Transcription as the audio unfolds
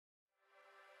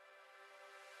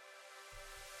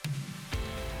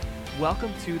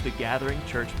Welcome to the Gathering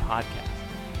Church podcast.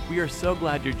 We are so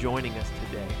glad you're joining us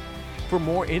today. For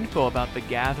more info about The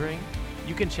Gathering,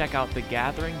 you can check out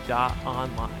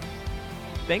thegathering.online.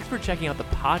 Thanks for checking out the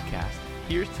podcast.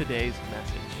 Here's today's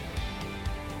message.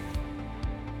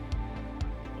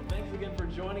 Well, thanks again for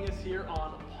joining us here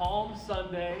on Palm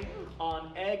Sunday,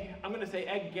 on I'm going to say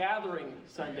Egg Gathering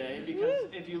Sunday, because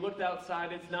if you looked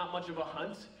outside, it's not much of a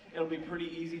hunt. It'll be pretty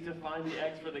easy to find the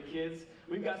eggs for the kids.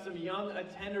 We've got some young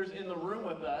attenders in the room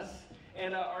with us.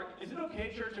 And is it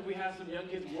okay, church, if we have some young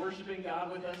kids worshiping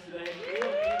God with us today? Is it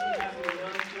okay if we have some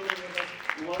young children with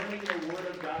us learning the Word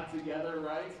of God together,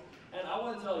 right? And I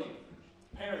want to tell you,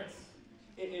 parents,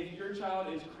 if your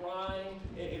child is crying,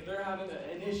 if they're having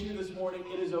an issue this morning,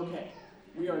 it is okay.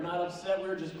 We are not upset.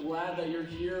 We're just glad that you're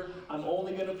here. I'm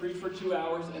only going to preach for 2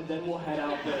 hours, and then we'll head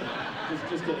out there.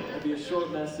 Just kidding. It'll be a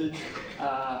short message.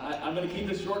 I'm going to keep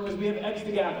this short because we have eggs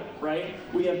to gather, right?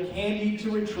 We have candy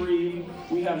to retrieve.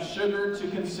 We have sugar to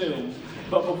consume.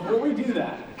 But before we do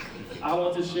that, I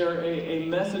want to share a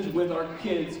message with our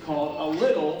kids called A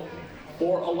Little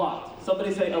or A Lot.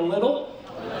 Somebody say a little.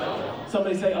 A little.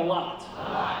 Somebody say a lot.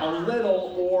 A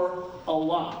little or a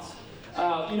lot.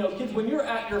 Kids, when you're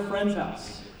at your friend's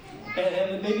house,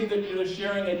 and maybe you're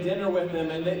sharing a dinner with them,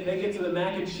 and they get to the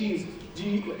mac and cheese,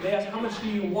 they ask, how much do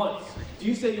you want? Do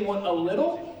you say you want a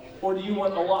little, or do you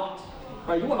want a lot?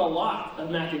 Right, you want a lot of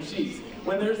mac and cheese.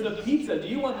 When there's the pizza, do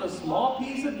you want the small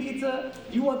piece of pizza?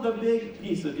 Do you want the big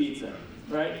piece of pizza?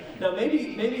 Right? Now,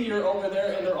 maybe you're over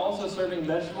there, and they're also serving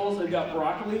vegetables. They've got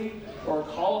broccoli, or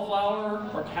cauliflower,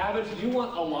 or cabbage. Do you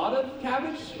want a lot of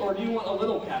cabbage, or do you want a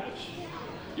little cabbage?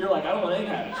 You're like, I don't want any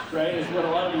cabbage, right? Is what a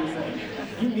lot of you are saying.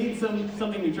 You need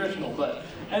something nutritional. But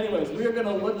anyways, we are going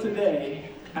to look today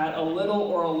at A Little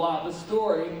or A Lot, the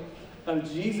story of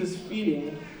Jesus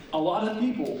feeding a lot of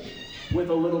people with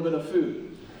a little bit of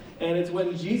food. And it's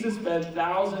when Jesus fed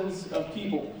thousands of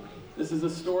people. This is a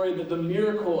story that the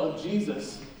miracle of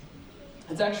Jesus,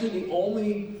 it's actually the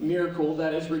only miracle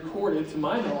that is recorded, to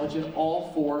my knowledge, in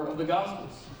all 4 of the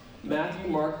Gospels. Matthew,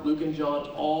 Mark, Luke, and John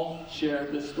all share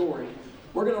this story.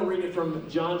 We're going to read it from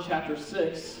John chapter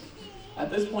 6. At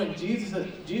this point, Jesus has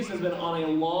been on a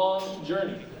long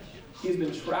journey. He's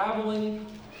been traveling.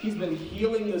 He's been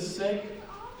healing the sick.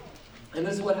 And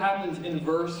this is what happens in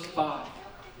verse 5. It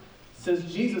says,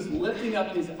 Jesus lifting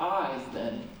up his eyes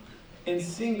then, and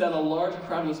seeing that a large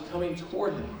crowd was coming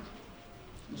toward him,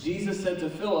 Jesus said to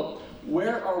Philip,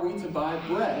 where are we to buy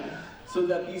bread so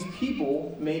that these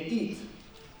people may eat?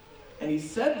 And he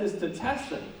said this to test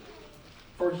him,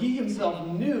 for he himself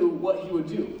knew what he would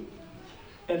do.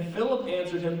 And Philip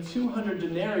answered him, 200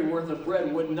 denarii worth of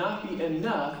bread would not be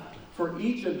enough for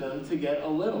each of them to get a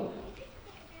little.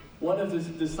 One of his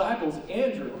disciples,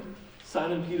 Andrew,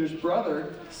 Simon Peter's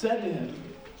brother, said to him,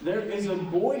 there is a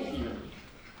boy here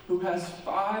who has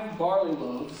 5 barley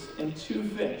loaves and 2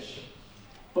 fish.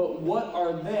 But what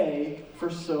are they for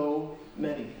so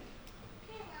many?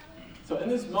 So in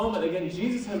this moment, again,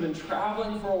 Jesus has been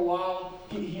traveling for a while.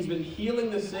 He's been healing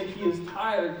the sick. He is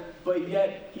tired, but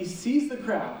yet he sees the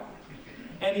crowd,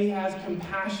 and he has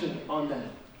compassion on them.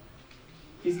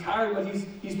 He's tired, but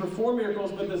he's performed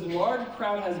miracles, but this large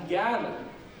crowd has gathered.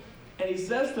 And he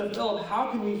says to Philip,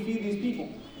 how can we feed these people?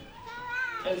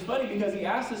 And it's funny because he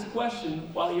asked this question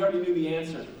while he already knew the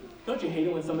answer. Don't you hate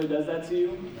it when somebody does that to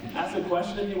you? Ask a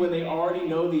question of you when they already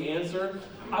know the answer.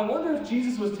 I wonder if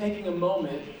Jesus was taking a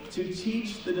moment to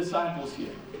teach the disciples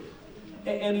here.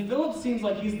 And Philip seems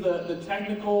like he's the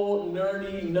technical,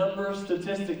 nerdy, number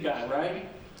statistic guy, right?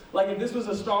 Like if this was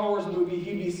a Star Wars movie,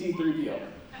 he'd be C-3PO.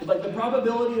 Like the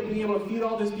probability of being able to feed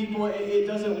all these people, it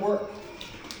doesn't work.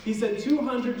 He said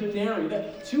 200 denarii.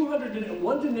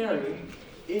 One denarii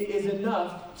is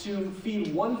enough to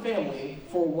feed one family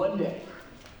for one day.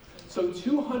 So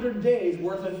 200 days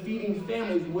worth of feeding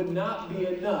families would not be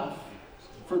enough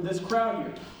for this crowd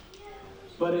here.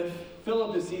 But if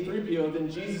Philip is C-3PO,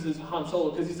 then Jesus is Han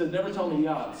Solo, because he says, never tell me the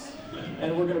odds,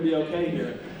 and we're going to be okay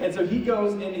here. And so he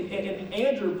goes, and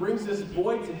Andrew brings this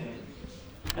boy to him,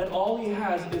 and all he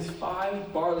has is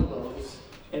 5 barley loaves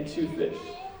and 2 fish.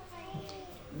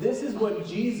 This is what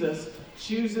Jesus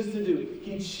chooses to do.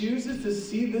 He chooses to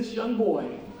see this young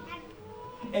boy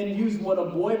and use what a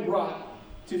boy brought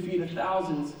to feed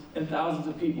thousands and thousands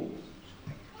of people.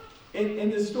 In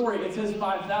this story, it says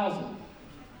 5,000.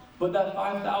 But that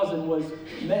 5,000 was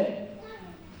men.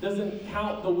 Doesn't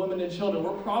count the women and children.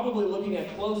 We're probably looking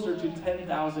at closer to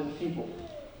 10,000 people.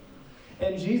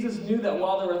 And Jesus knew that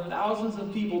while there were thousands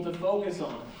of people to focus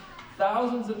on,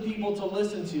 thousands of people to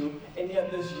listen to, and yet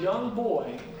this young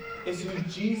boy is who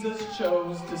Jesus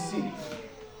chose to see.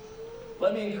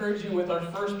 let me encourage you with our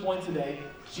first point today.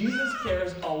 Jesus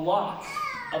cares a lot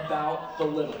about the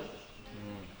little.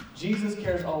 Jesus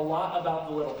cares a lot about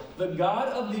the little. The God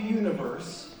of the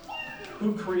universe,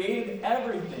 who created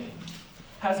everything,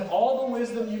 has all the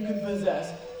wisdom you can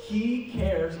possess. He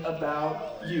cares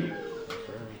about you.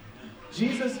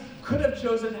 Jesus could have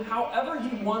chosen however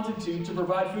he wanted to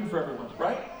provide food for everyone,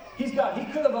 right? He's God.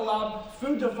 He could have allowed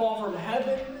food to fall from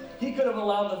heaven. He could have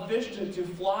allowed the fish to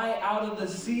fly out of the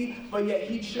sea, but yet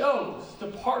he chose to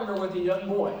partner with a young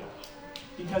boy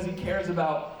because he cares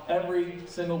about every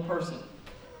single person.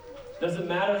 Doesn't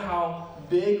matter how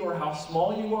big or how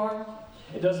small you are.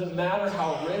 It doesn't matter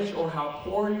how rich or how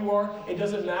poor you are. It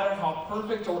doesn't matter how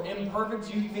perfect or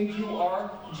imperfect you think you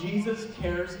are. Jesus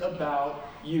cares about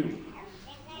you.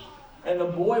 And the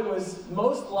boy was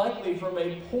most likely from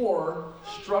a poor,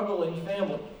 struggling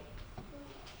family.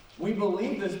 We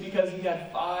believe this because he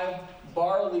had 5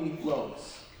 barley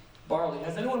loaves. Barley.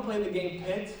 Has anyone played the game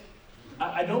Pit?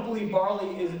 I don't believe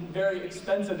barley is very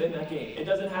expensive in that game. It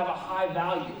doesn't have a high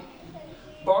value.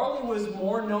 Barley was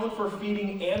more known for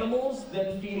feeding animals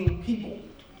than feeding people.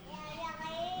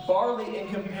 Barley, in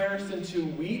comparison to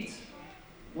wheat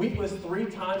was 3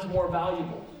 times more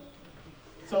valuable.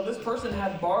 So this person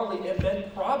had barley, it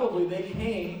meant probably they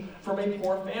came from a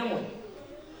poor family.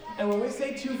 And when we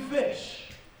say 2 fish,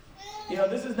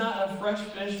 this is not a fresh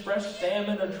fish, fresh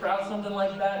salmon or trout, something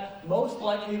like that. Most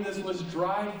likely this was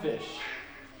dried fish.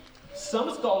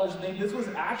 Some scholars think this was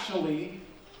actually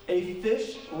a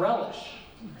fish relish,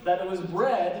 that it was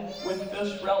bread with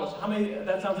fish relish.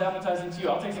 That sounds appetizing to you.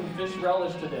 I'll take some fish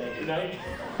relish today, right?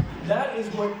 That is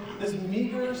what this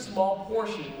meager, small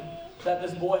portion that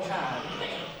this boy had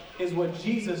is what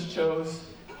Jesus chose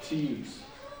to use.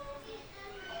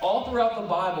 All throughout the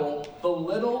Bible, the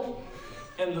little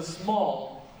and the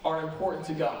small are important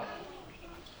to God.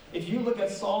 If you look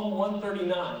at Psalm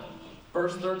 139,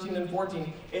 verse 13 and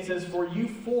 14, it says, "For you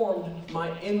formed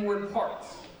my inward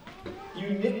parts. You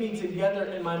knit me together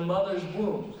in my mother's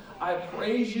womb. I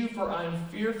praise you, for I am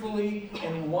fearfully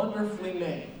and wonderfully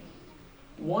made.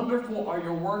 Wonderful are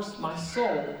your works, my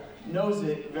soul knows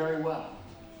it very well."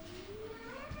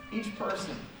 Each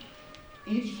person,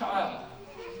 each child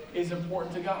is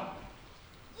important to God.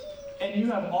 And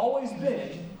you have always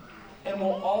been and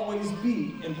will always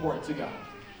be important to God.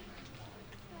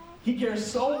 He cares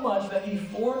so much that he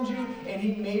formed you and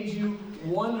he made you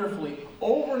wonderfully.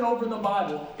 Over and over in the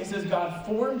Bible, it says God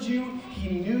formed you, he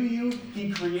knew you,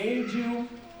 he created you.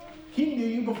 He knew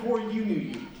you before you knew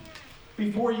you,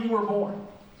 before you were born.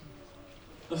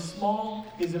 The small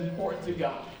is important to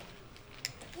God.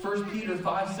 1 Peter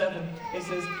 5:7, it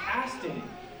says, "Casting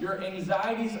your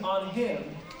anxieties on him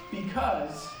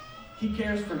because he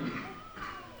cares for you."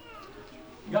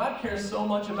 God cares so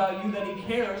much about you that he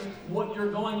cares what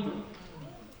you're going through.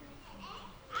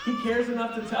 He cares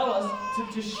enough to tell us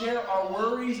to share our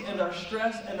worries and our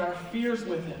stress and our fears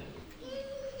with him.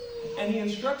 And he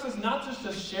instructs us not just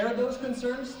to share those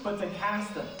concerns, but to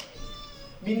cast them.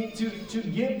 Meaning to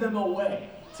give them away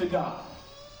to God.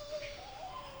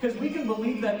 Because we can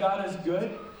believe that God is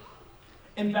good.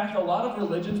 In fact, a lot of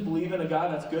religions believe in a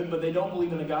God that's good, but they don't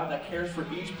believe in a God that cares for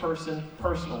each person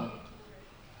personally.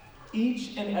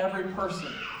 Each and every person.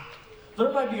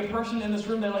 There might be a person in this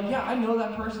room, they're like, yeah, I know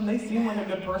that person, they seem like a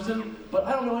good person, but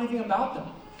I don't know anything about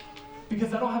them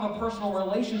because I don't have a personal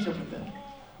relationship with them.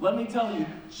 Let me tell you,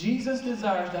 Jesus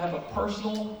desires to have a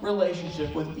personal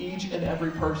relationship with each and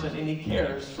every person, and he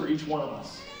cares for each one of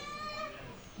us.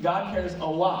 God cares a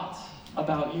lot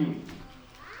about you.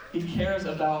 He cares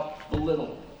about the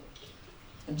little.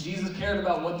 And Jesus cared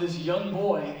about what this young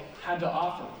boy had to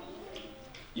offer.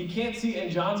 You can't see it in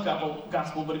John's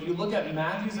gospel, but if you look at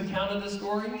Matthew's account of this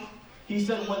story, he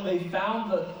said when they found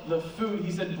the food,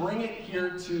 he said, "Bring it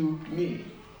here to me."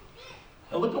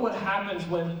 Now look at what happens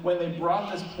when they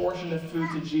brought this portion of food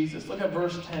to Jesus. Look at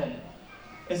verse 10.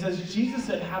 It says, Jesus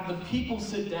said, "Have the people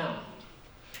sit down."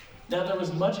 Now there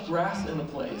was much grass in the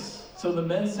place, so the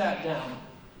men sat down,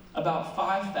 about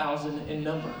 5,000 in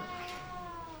number.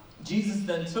 Jesus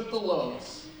then took the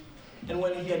loaves, and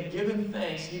when he had given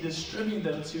thanks, he distributed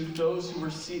them to those who were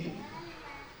seated.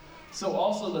 So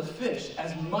also the fish,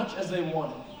 as much as they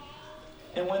wanted.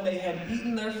 And when they had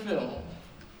eaten their fill,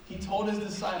 he told his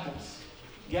disciples,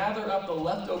 "Gather up the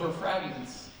leftover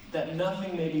fragments, that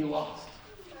nothing may be lost."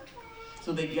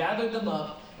 So they gathered them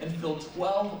up and filled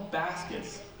 12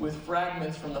 baskets with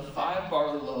fragments from the 5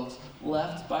 barley loaves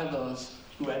left by those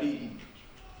who had eaten.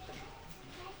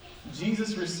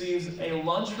 Jesus receives a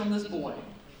lunch from this boy.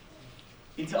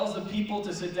 He tells the people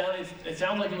to sit down. It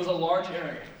sounds like it was a large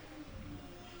area.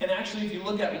 And actually, if you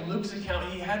look at Luke's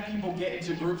account, he had people get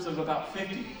into groups of about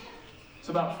 50.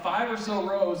 So about 5 or so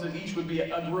rows of each would be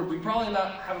a group. We probably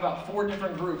have about 4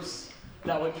 different groups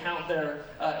that would count there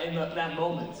in that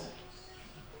moment.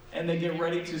 And they get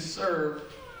ready to serve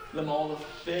them all the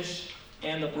fish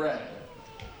and the bread.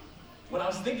 When I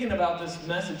was thinking about this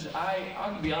message,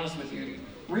 I'll be honest with you,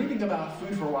 reading about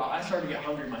food for a while, I started to get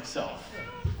hungry myself.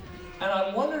 And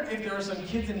I wondered if there were some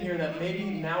kids in here that maybe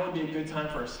now would be a good time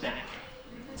for a snack,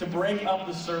 to break up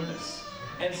the service.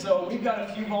 And so we've got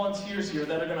a few volunteers here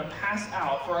that are going to pass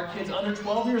out for our kids under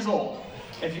 12 years old.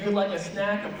 If you would like a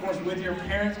snack, of course, with your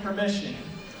parents' permission,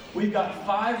 we've got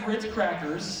 5 Ritz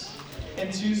crackers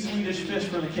and 2 Swedish fish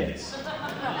for the kids.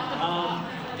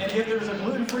 And if there's a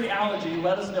gluten-free allergy,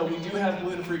 let us know. We do have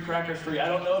gluten-free crackers for you. I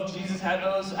don't know if Jesus had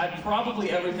those. Probably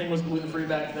everything was gluten-free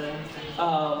back then.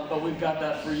 But we've got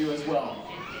that for you as well.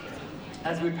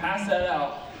 As we pass that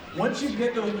out, once you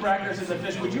get those crackers and the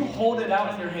fish, would you hold it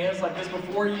out in your hands like this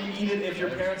before you eat it if your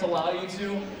parents allow you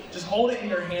to? Just hold it in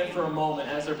your hand for a moment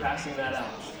as they're passing that out.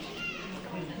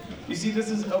 You see, this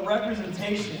is a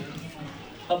representation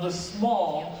of the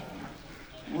small,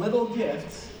 little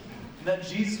gift that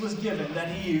Jesus was given that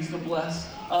he used to bless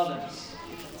others.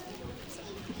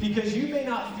 Because you may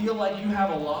not feel like you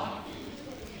have a lot,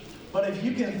 but if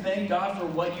you can thank God for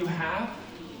what you have,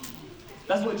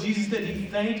 that's what Jesus did. He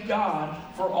thanked God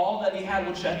for all that he had,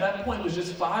 which at that point was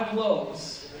just 5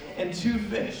 loaves and 2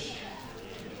 fish.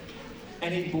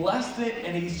 And he blessed it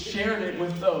and he shared it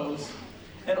with those.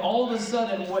 And all of a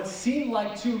sudden, what seemed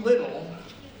like too little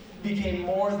became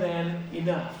more than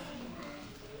enough.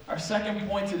 Our second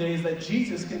point today is that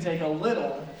Jesus can take a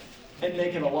little and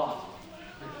make it a lot.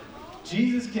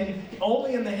 Jesus can,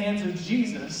 only in the hands of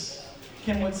Jesus,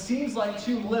 can what seems like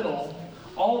too little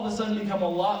all of a sudden become a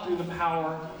lot through the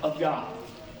power of God.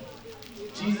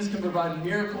 Jesus can provide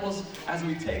miracles as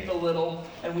we take the little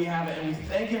and we have it and we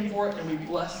thank him for it and we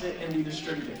bless it and we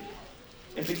distribute it.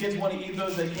 If the kids want to eat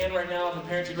those, they can right now. If the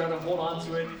parents would rather hold on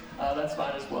to it, that's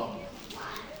fine as well.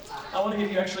 I want to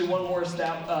give you actually one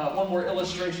more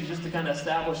illustration just to kind of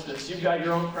establish this. You've got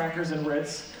your own crackers and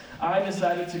Ritz. I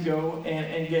decided to go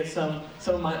and get some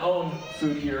of my own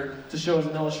food here to show as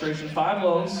an illustration. 5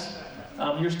 loaves.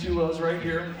 Here's 2 loaves right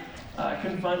here. I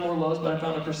couldn't find more loaves, but I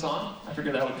found a croissant. I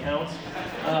figured that would count.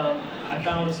 I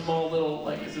found a small little,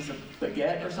 is this a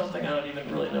baguette or something? I don't even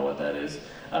really know what that is.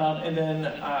 And then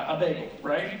a bagel,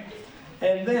 right?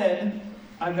 And then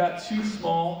I've got 2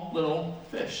 small little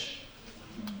fish.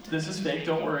 This is fake,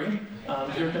 don't worry.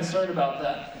 If you're concerned about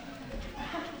that.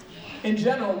 In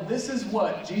general, this is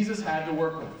what Jesus had to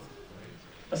work with.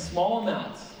 A small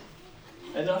amount,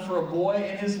 enough for a boy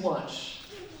and his lunch,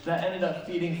 that ended up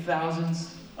feeding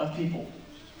thousands of people.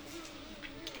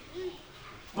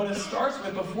 But it starts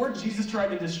with, before Jesus tried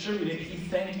to distribute it, he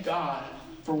thanked God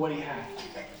for what he had.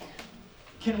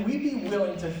 Can we be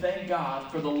willing to thank God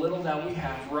for the little that we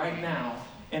have right now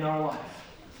in our life?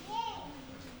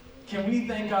 Can we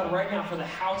thank God right now for the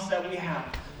house that we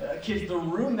have? Kids, the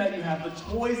room that you have, the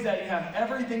toys that you have,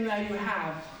 everything that you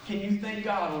have. Can you thank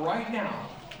God right now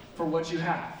for what you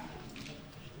have?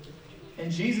 And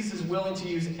Jesus is willing to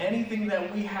use anything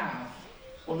that we have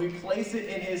when we place it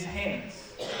in his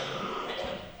hands.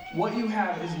 What you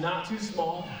have is not too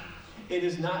small. It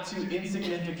is not too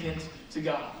insignificant to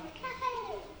God.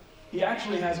 He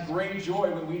actually has great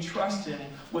joy when we trust him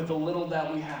with the little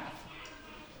that we have.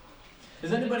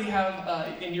 Does anybody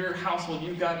have, in your household,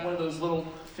 you've got one of those little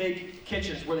fake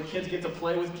kitchens where the kids get to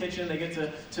play with kitchen, they get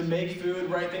to make food,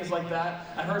 right, things like that?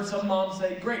 I heard some moms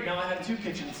say, great, now I have 2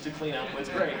 kitchens to clean up. It's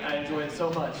great, I enjoy it so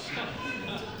much.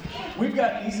 We've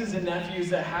got nieces and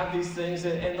nephews that have these things,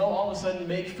 and they'll all of a sudden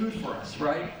make food for us,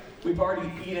 right? We've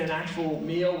already eaten an actual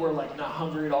meal, we're not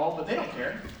hungry at all, but they don't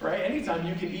care, right? Anytime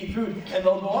you can eat food, and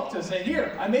they'll go up to us and say,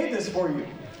 here, I made this for you.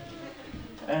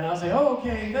 And I'll say, oh,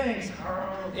 okay, thanks.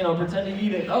 Pretend to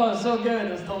eat it. Oh, it's so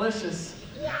good. It's delicious.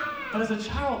 But as a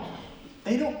child,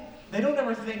 they don't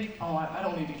ever think, oh, I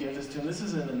don't need to give this to them. This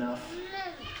isn't enough.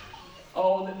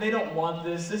 Oh, they don't want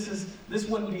this. This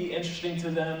wouldn't be interesting to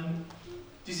them.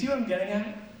 Do you see what I'm getting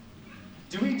at?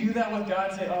 Do we do that with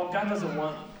God? Say, oh, God doesn't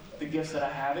want the gifts that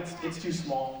I have. It's too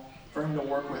small for him to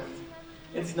work with.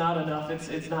 It's not enough.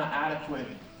 It's not adequate.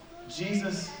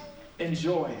 Jesus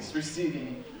enjoys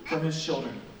receiving from his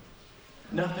children.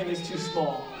 Nothing is too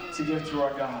small to give to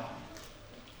our God.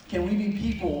 Can we be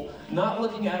people not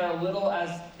looking at our little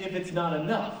as if it's not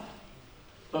enough,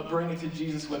 but bring it to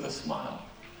Jesus with a smile?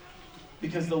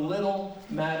 Because the little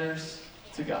matters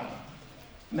to God.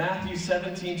 Matthew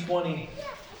 17:20,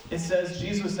 it says,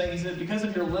 Jesus was saying, he said, because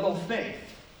of your little faith,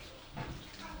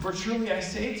 For truly I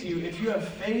say to you, if you have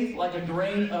faith like a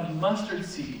grain of mustard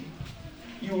seed,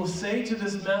 you will say to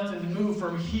this mountain, move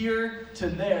from here to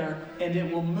there, and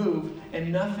it will move,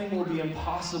 and nothing will be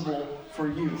impossible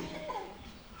for you.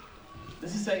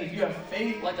 This is saying if you have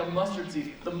faith like a mustard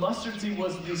seed. The mustard seed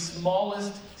was the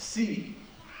smallest seed.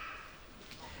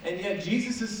 And yet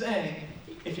Jesus is saying,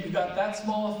 if you've got that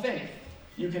small of faith,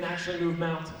 you can actually move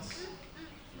mountains.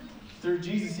 Through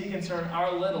Jesus, he can turn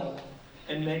our little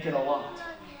and make it a lot.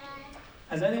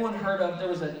 Has anyone heard of, there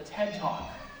was a TED Talk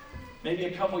maybe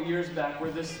a couple years back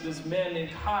where this man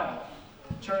named Kyle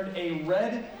turned a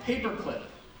red paperclip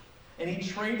and he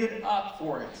traded up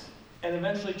for it and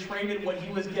eventually traded what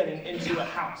he was getting into a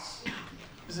house.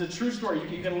 This is a true story.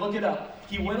 You can look it up.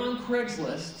 He went on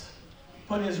Craigslist,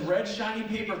 put his red shiny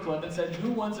paperclip and said,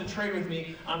 who wants to trade with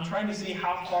me? I'm trying to see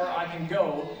how far I can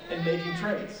go in making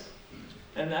trades.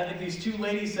 And I think these two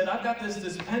ladies said, I've got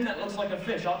this pen that looks like a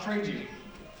fish. I'll trade you.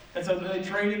 And so they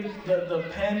traded the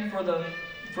pen for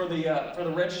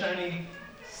the red shiny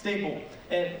staple.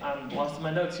 And I'm lost in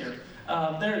my notes here.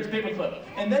 There it is, paperclip.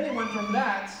 And then it went from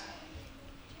that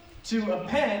to a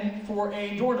pen for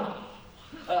a doorknob.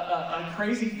 A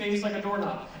crazy face like a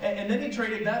doorknob. And then he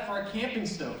traded that for a camping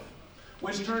stove,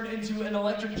 which turned into an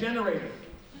electric generator.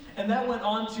 And that went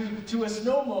on to a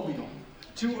snowmobile,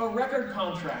 to a record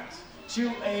contract, to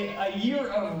a year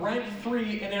of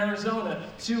rent-free in Arizona,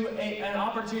 to an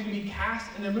opportunity to be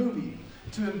cast in a movie,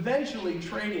 to eventually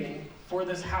trading for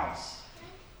this house.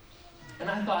 And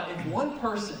I thought, if one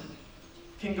person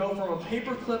can go from a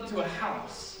paperclip to a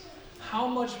house, how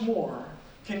much more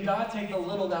can God take the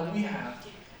little that we have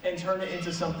and turn it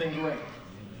into something great?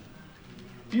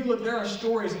 If you look, there are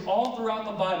stories all throughout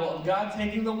the Bible of God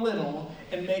taking the little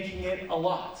and making it a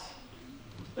lot.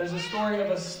 There's a story of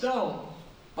a stone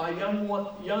by a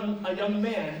young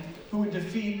man who would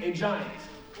defeat a giant.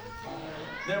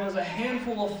 There was a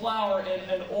handful of flour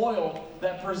and oil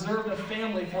that preserved a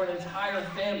family for an entire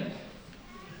famine.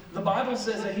 The Bible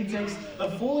says that he takes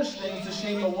the foolish things to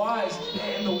shame the wise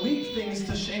and the weak things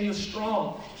to shame the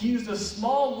strong. He used a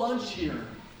small lunch here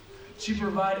to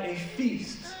provide a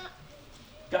feast.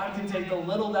 God can take the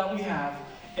little that we have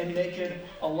and make it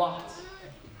a lot.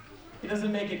 He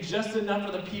doesn't make it just enough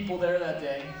for the people there that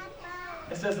day.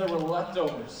 It says there were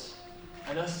leftovers.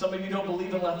 I know some of you don't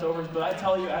believe in leftovers, but I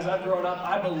tell you, as I've grown up,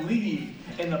 I believe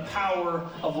in the power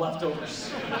of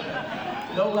leftovers.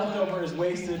 No leftover is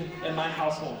wasted in my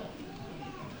household.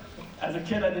 As a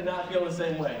kid, I did not feel the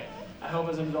same way. I hope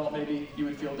as an adult, maybe you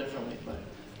would feel differently. But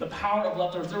the power of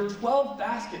leftovers. There were 12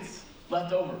 baskets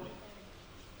left over.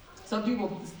 Some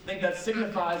people think that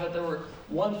signifies that there were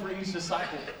one for each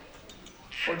disciple,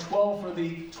 or 12 for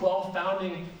the 12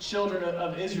 founding children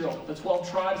of Israel, the 12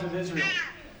 tribes of Israel.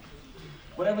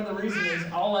 Whatever the reason is,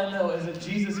 all I know is that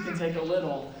Jesus can take a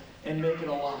little and make it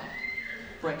a lot.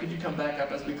 Frank, could you come back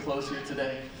up as we close here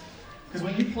today? Because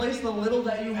when you place the little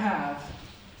that you have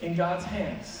in God's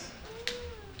hands,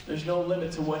 there's no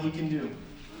limit to what he can do.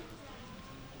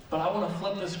 But I want to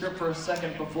flip the script for a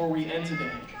second before we end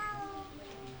today.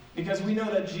 Because we know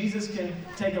that Jesus can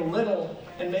take a little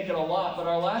and make it a lot, but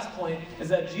our last point is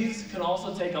that Jesus can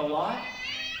also take a lot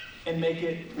and make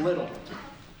it little.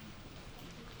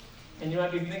 And you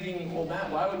might be thinking, well, Matt,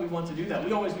 why would we want to do that?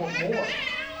 We always want more.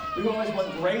 We always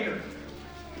want greater.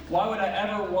 Why would I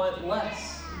ever want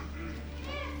less?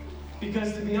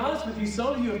 Because to be honest with you,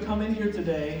 some of you have come in here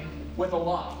today with a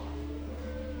lot.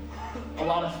 A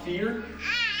lot of fear,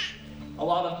 a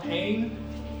lot of pain,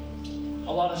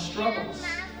 a lot of struggles.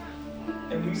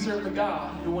 And we serve the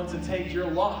God who wants to take your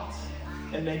lot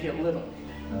and make it little.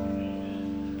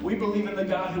 We believe in the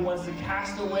God who wants to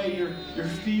cast away your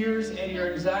fears and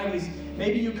your anxieties.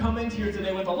 Maybe you come in here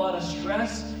today with a lot of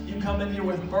stress. You come in here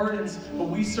with burdens. But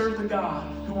we serve the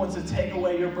God who wants to take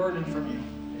away your burden from you.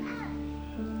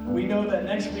 We know that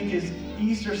next week is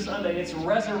Easter Sunday. It's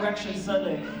Resurrection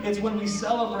Sunday. It's when we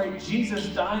celebrate Jesus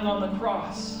dying on the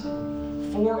cross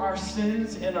for our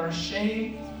sins and our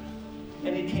shame.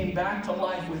 And he came back to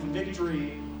life with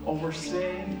victory over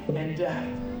sin and death.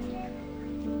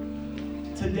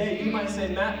 Today, you might say,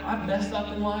 Matt, I've messed up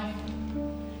in life.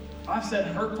 I've said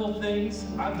hurtful things.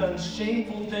 I've done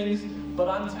shameful things. But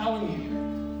I'm telling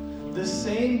you, the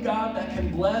same God that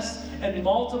can bless and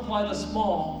multiply the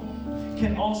small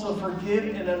can also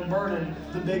forgive and unburden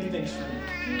the big things for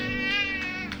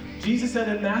you. Jesus said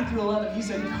in Matthew 11, he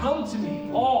said, come to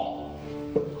me,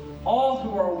 all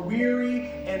who are weary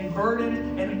and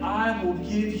burdened, and I will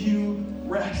give you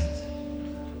rest.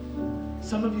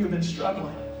 Some of you have been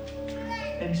struggling.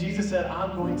 And Jesus said,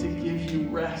 I'm going to give you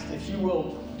rest. If you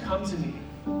will come to me,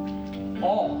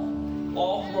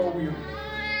 all who are weary.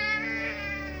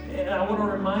 And I want to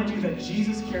remind you that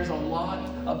Jesus cares a lot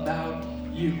about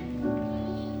you.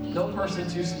 No person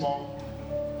too small.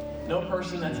 No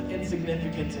person that's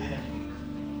insignificant to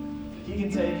him. He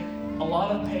can take a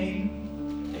lot of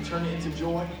pain and turn it into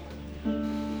joy.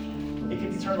 He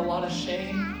can turn a lot of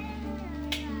shame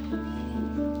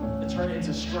and turn it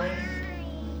into strength.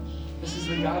 This is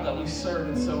the God that we serve.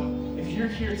 And so if you're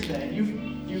here today and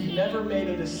you've never made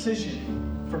a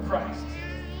decision for Christ,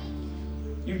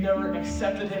 you've never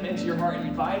accepted him into your heart,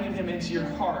 invited him into your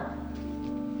heart,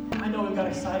 I know we've got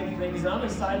exciting things, and I'm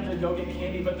excited to go get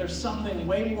candy, but there's something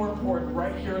way more important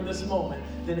right here in this moment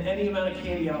than any amount of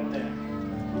candy out there.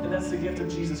 And that's the gift of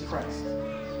Jesus Christ.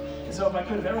 And so if I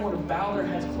could, if everyone would bow their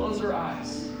heads, close their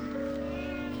eyes.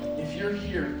 If you're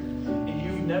here and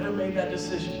you've never made that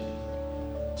decision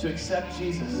to accept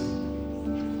Jesus,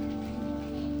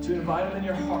 to invite him in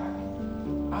your heart,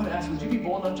 I would ask, would you be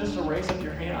bold enough just to raise up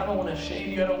your hand? I don't want to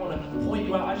shame you. I don't want to point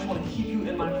you out. I just want to keep you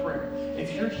in my prayer.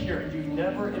 If you're here and you've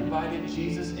never invited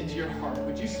Jesus into your heart,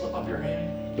 would you slip up your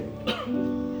hand?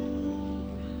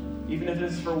 Even if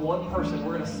it's for one person,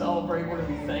 we're going to celebrate. We're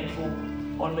going to be thankful.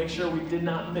 I want to make sure we did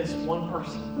not miss one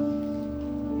person.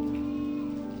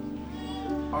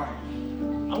 All right.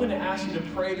 I'm going to ask you to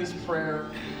pray this prayer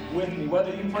with me.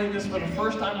 Whether you pray this for the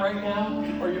first time right now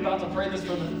or you're about to pray this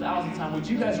for the 1,000th time, would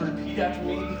you guys repeat after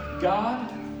me?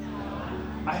 God,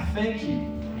 I thank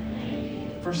you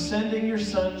for sending your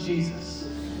son Jesus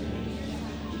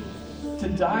to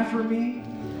die for me,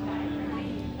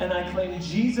 and I claim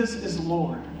Jesus is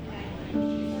Lord.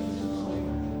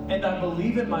 And I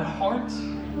believe in my heart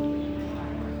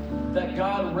that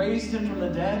God raised him from the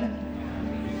dead.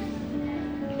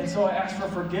 And so I ask for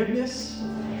forgiveness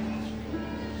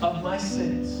of my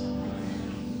sins.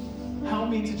 Help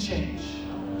me to change.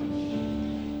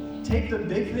 Take the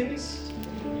big things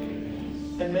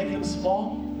and make them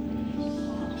small.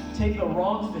 Take the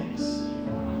wrong things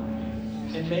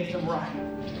and make them right.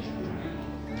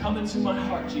 Come into my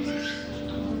heart, Jesus.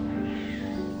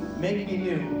 Make me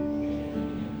new.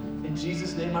 In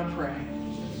Jesus' name I pray.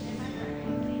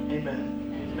 Amen.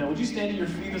 Now, would you stand to your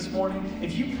feet this morning?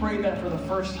 If you prayed that for the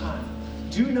first time,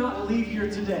 do not leave here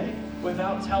today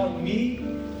without telling me,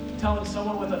 telling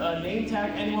someone with a name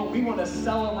tag, anyone. We want to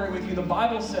celebrate with you. The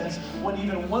Bible says when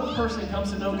even one person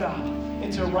comes to know God,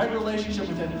 into a right relationship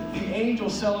with him, the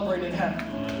angels celebrate in heaven.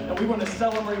 And we want to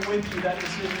celebrate with you that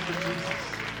decision for Jesus.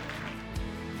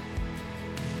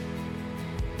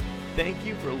 Thank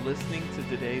you for listening to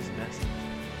today's message.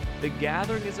 The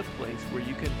Gathering is a place where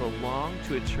you can belong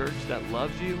to a church that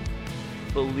loves you,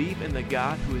 believe in the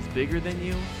God who is bigger than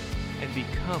you, and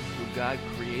become who God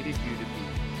created you to be.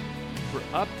 For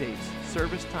updates,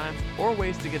 service times, or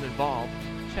ways to get involved,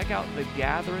 check out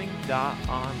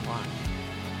thegathering.online.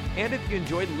 And if you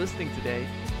enjoyed listening today,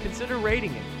 consider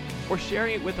rating it or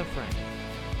sharing it with a friend.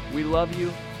 We love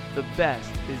you. The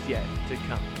best is yet to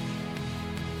come.